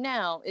too much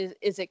now,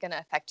 is it going to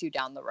affect you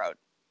down the road?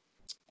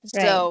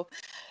 Right. So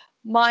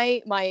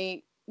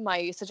my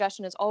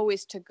suggestion is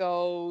always to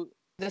go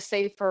the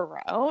safer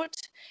route,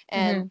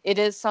 and Mm-hmm. it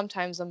is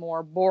sometimes a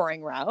more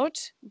boring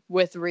route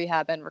with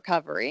rehab and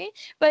recovery,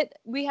 but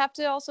we have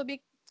to also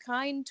be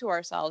kind to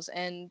ourselves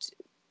and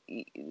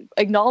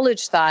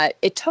acknowledge that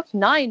it took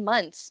 9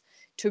 months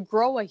to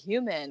grow a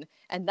human,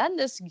 and then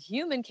this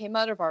human came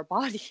out of our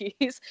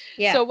bodies.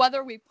 Yeah. So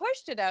whether we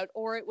pushed it out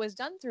or it was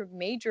done through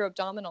major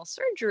abdominal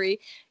surgery,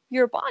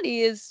 your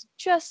body is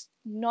just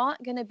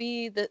not going to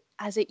be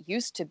as it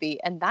used to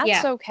be, and that's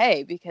Yeah.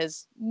 okay,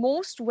 because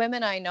most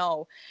women I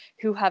know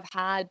who have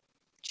had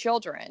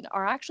children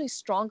are actually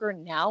stronger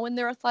now in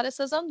their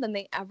athleticism than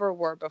they ever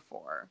were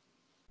before.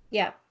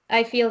 Yeah.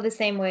 I feel the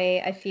same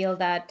way. I feel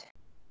that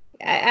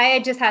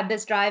I just had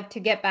this drive to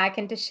get back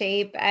into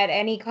shape at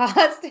any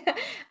cost.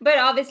 But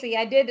obviously,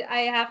 I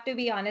have to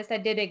be honest, I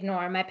did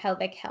ignore my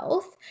pelvic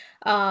health.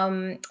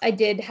 I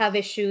did have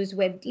issues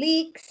with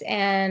leaks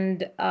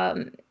and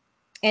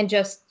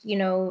just,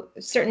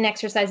 certain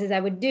exercises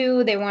I would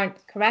do, they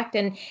weren't correct.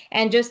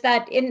 And just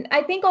that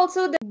I think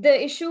also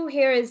the issue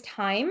here is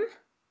time.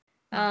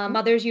 Mm-hmm.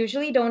 Mothers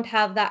usually don't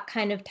have that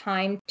kind of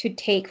time to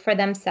take for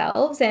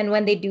themselves. And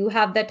when they do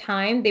have the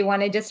time, they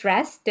want to just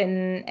rest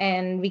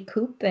and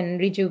recoup and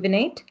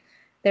rejuvenate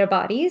their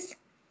bodies.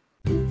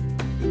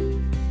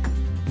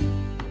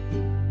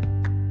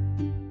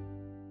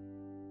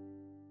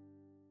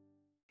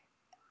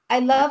 I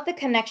love the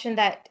connection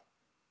that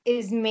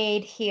is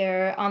made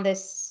here on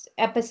this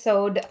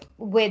episode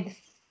with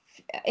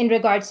in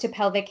regards to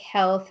pelvic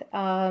health,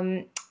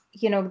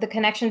 the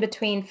connection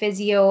between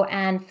physio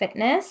and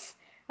fitness,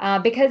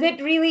 because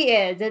it really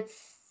is.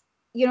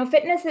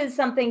 Fitness is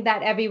something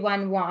that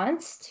everyone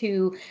wants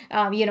to,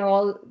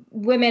 all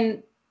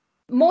women,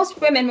 most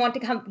women want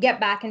to get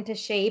back into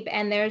shape,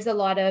 and there's a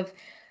lot of,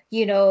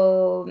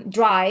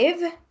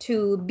 drive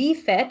to be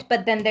fit,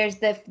 but then there's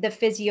the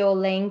physio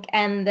link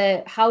and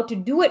the how to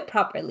do it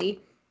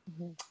properly,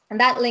 Mm-hmm. and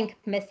that link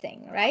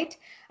missing, right?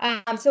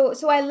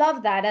 So I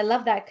love that. I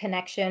love that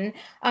connection.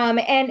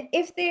 And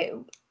if they,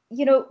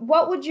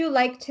 what would you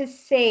like to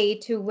say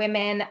to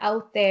women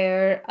out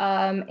there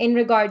in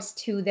regards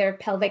to their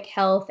pelvic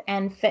health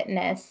and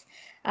fitness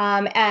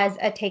as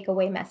a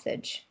takeaway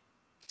message?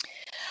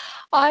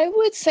 I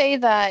would say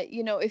that,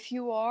 if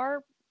you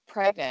are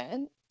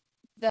pregnant,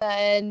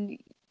 then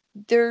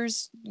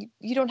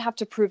you don't have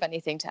to prove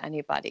anything to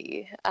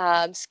anybody.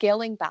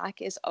 Scaling back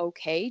is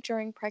okay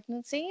during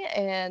pregnancy,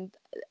 and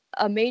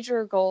a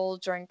major goal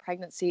during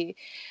pregnancy,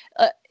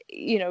 uh,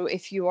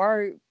 if you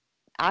are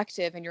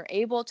active and you're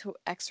able to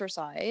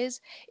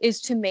exercise,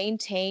 is to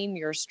maintain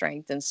your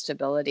strength and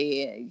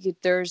stability.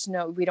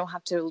 We don't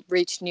have to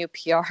reach new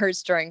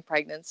PRs during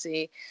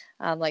pregnancy,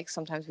 like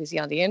sometimes we see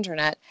on the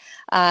internet.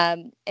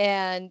 And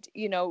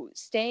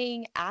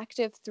staying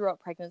active throughout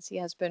pregnancy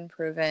has been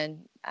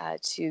proven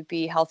to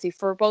be healthy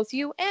for both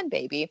you and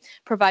baby,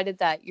 provided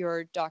that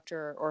your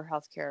doctor or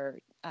healthcare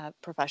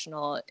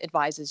professional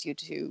advises you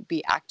to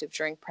be active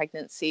during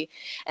pregnancy.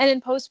 And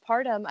in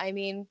postpartum, I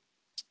mean,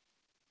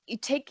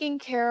 taking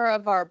care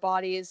of our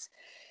bodies,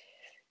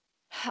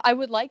 I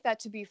would like that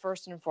to be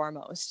first and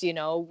foremost.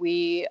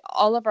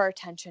 All of our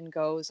attention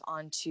goes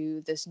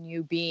onto this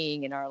new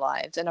being in our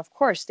lives, and of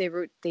course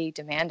they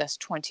demand us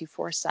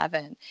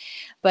 24/7,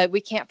 but we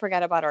can't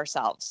forget about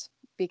ourselves,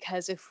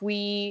 because if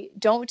we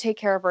don't take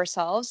care of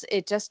ourselves,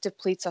 it just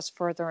depletes us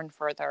further and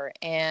further.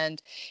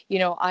 And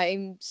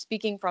I'm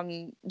speaking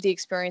from the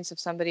experience of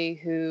somebody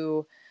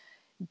who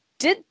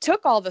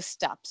took all the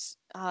steps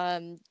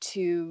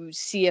to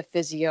see a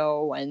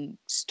physio and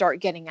start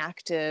getting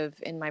active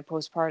in my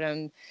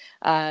postpartum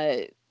uh,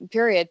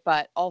 period,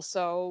 but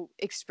also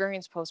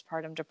experienced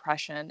postpartum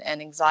depression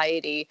and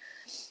anxiety,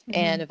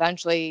 and Mm-hmm.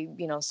 eventually,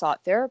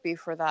 sought therapy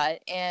for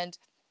that. And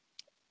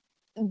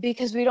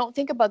because we don't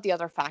think about the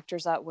other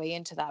factors that weigh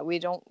into that. We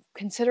don't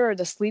consider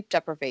the sleep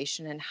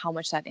deprivation and how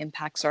much that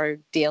impacts our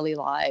daily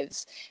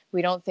lives.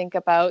 We don't think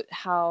about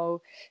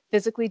how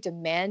physically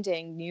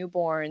demanding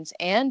newborns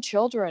and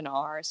children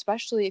are,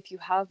 especially if you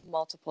have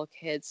multiple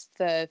kids.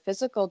 The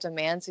physical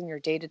demands in your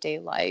day-to-day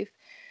life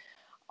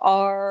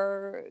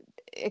are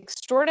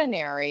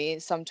extraordinary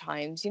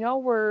sometimes.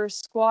 We're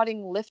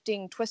squatting,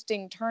 lifting,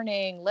 twisting,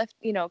 turning,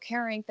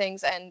 carrying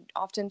things, and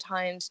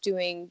oftentimes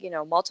doing,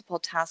 multiple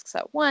tasks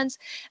at once.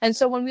 And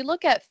so when we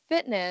look at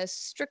fitness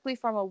strictly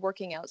from a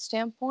working out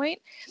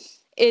standpoint,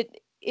 it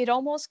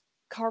almost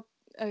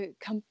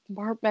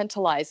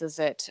compartmentalizes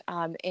it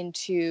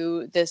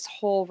into this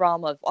whole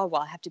realm of, oh,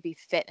 well, I have to be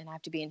fit and I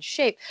have to be in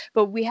shape.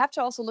 But we have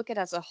to also look at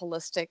it as a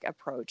holistic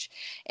approach.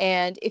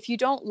 And if you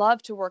don't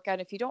love to work out,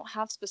 if you don't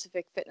have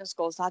specific fitness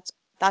goals,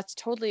 that's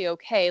totally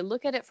okay.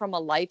 Look at it from a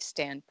life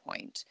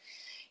standpoint.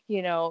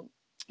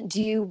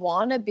 Do you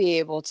want to be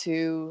able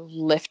to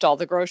lift all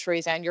the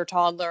groceries and your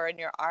toddler in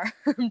your arm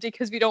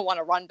because we don't want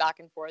to run back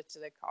and forth to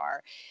the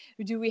car?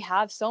 Do we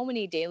have so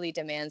many daily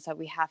demands that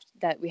we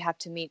have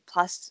to meet?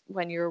 Plus,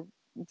 when you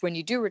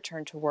do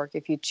return to work,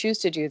 if you choose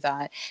to do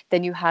that,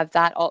 then you have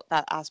that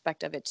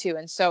aspect of it too.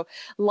 And so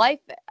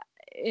life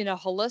in a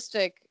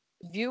holistic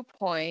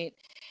viewpoint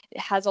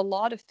has a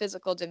lot of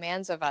physical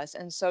demands of us,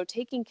 and so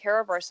taking care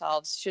of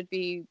ourselves should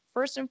be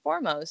first and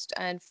foremost.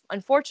 And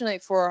unfortunately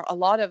for a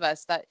lot of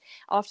us, that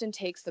often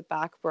takes the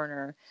back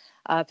burner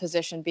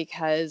position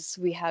because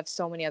we have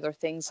so many other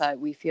things that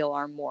we feel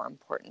are more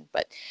important.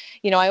 But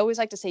I always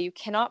like to say you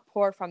cannot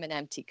pour from an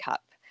empty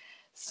cup.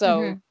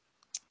 So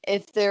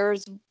if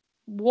there's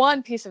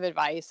one piece of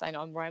advice, I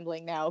know I'm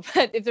rambling now,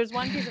 but if there's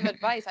one piece of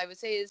advice I would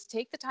say is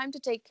take the time to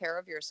take care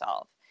of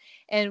yourself.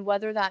 And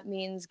whether that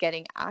means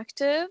getting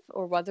active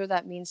or whether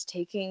that means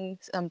taking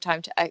some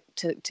time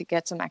to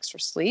get some extra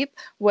sleep,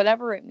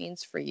 whatever it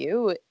means for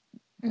you,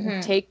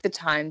 take the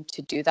time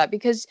to do that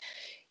because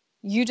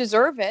you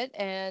deserve it.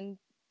 And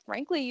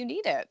frankly, you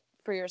need it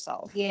for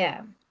yourself.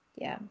 Yeah.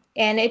 Yeah.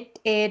 And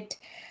it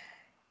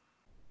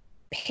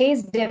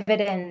pays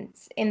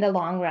dividends in the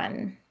long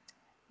run.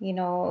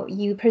 You're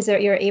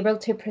able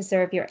to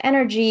preserve your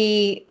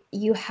energy.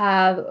 You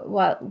have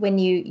when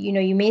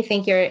you may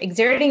think you're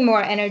exerting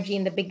more energy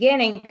in the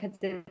beginning because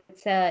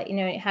it's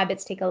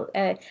habits take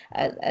a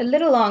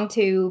little long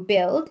to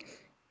build.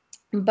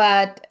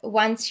 But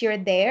once you're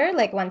there,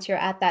 like once you're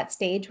at that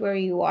stage where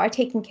you are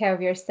taking care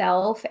of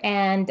yourself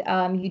and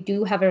you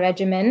do have a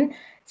regimen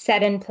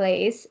set in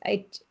place,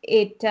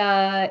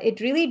 it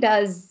really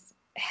does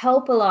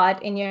help a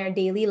lot in your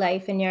daily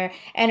life and your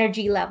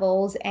energy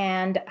levels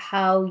and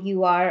how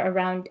you are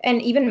around,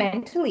 and even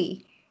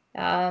mentally.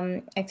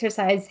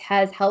 Exercise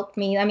has helped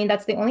me. I mean,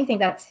 that's the only thing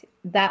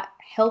that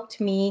helped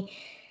me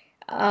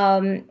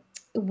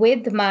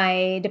with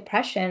my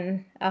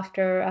depression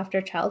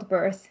after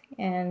childbirth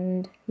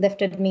and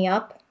lifted me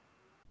up.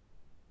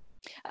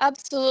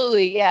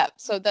 Absolutely, yeah.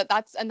 So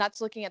that's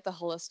looking at the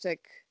holistic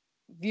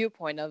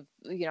viewpoint of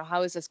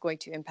how is this going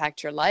to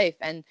impact your life.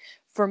 And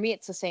for me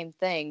it's the same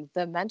thing.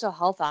 The mental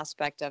health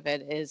aspect of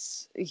it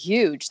is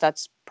huge.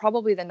 That's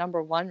probably the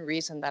number one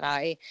reason that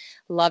I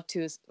love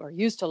to, or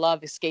used to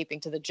love, escaping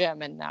to the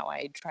gym, and now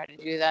I try to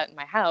do that in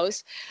my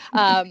house,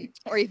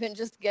 or even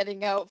just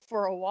getting out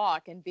for a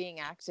walk and being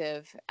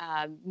active.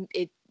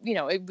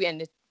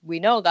 We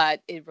know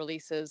that it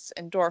releases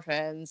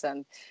endorphins,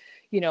 and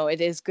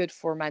it is good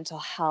for mental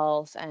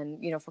health and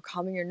for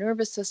calming your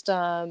nervous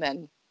system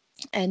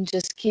and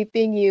just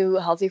keeping you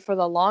healthy for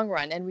the long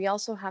run. And we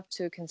also have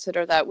to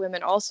consider that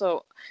women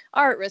also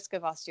are at risk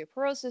of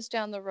osteoporosis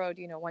down the road,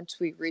 once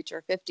we reach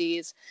our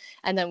 50s.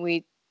 And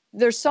then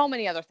there's so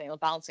many other things,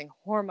 balancing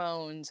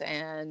hormones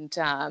and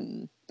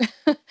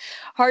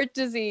heart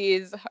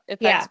disease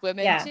affects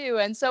women too.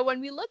 And so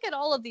when we look at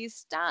all of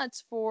these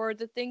stats for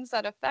the things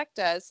that affect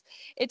us,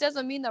 it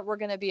doesn't mean that we're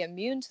going to be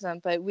immune to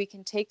them, but we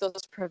can take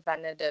those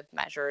preventative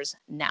measures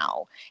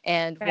now.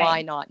 And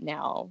why not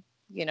now?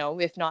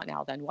 If not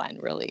now, then when,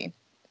 really?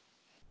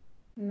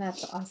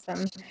 That's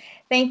awesome.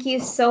 Thank you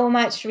so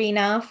much,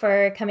 Rena,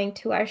 for coming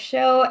to our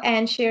show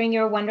and sharing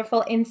your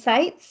wonderful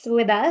insights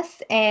with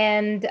us.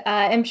 And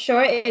I'm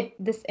sure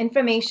this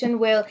information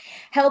will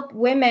help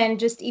women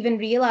just even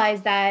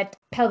realize that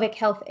pelvic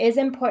health is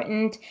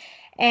important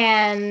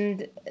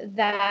and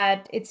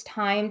that it's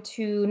time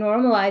to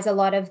normalize a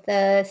lot of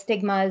the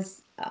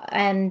stigmas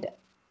and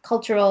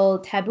cultural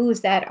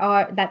taboos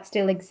that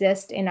still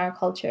exist in our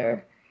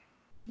culture.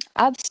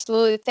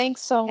 Absolutely.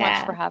 Thanks so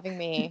much for having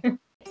me.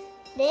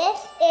 This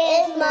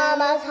is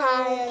Mama's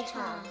High on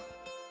Chai.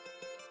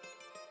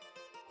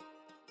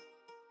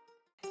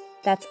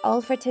 That's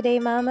all for today,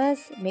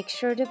 mamas. Make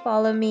sure to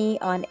follow me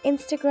on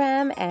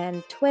Instagram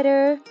and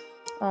Twitter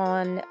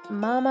on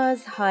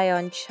Mama's High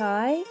on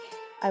Chai.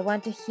 I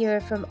want to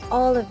hear from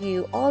all of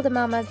you, all the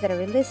mamas that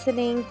are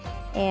listening,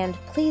 and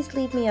please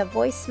leave me a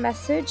voice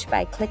message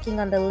by clicking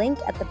on the link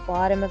at the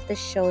bottom of the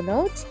show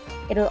notes.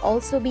 It'll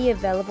also be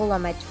available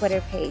on my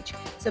Twitter page.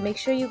 So make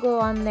sure you go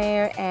on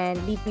there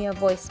and leave me a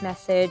voice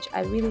message.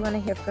 I really want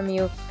to hear from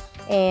you,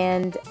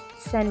 and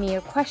send me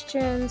your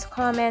questions,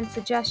 comments,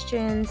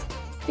 suggestions,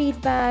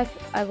 feedback.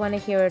 I want to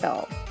hear it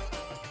all.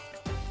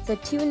 So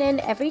tune in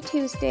every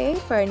Tuesday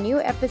for a new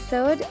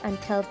episode.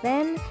 Until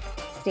then,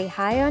 stay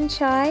high on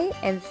chai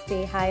and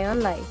stay high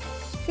on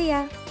life. See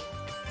ya!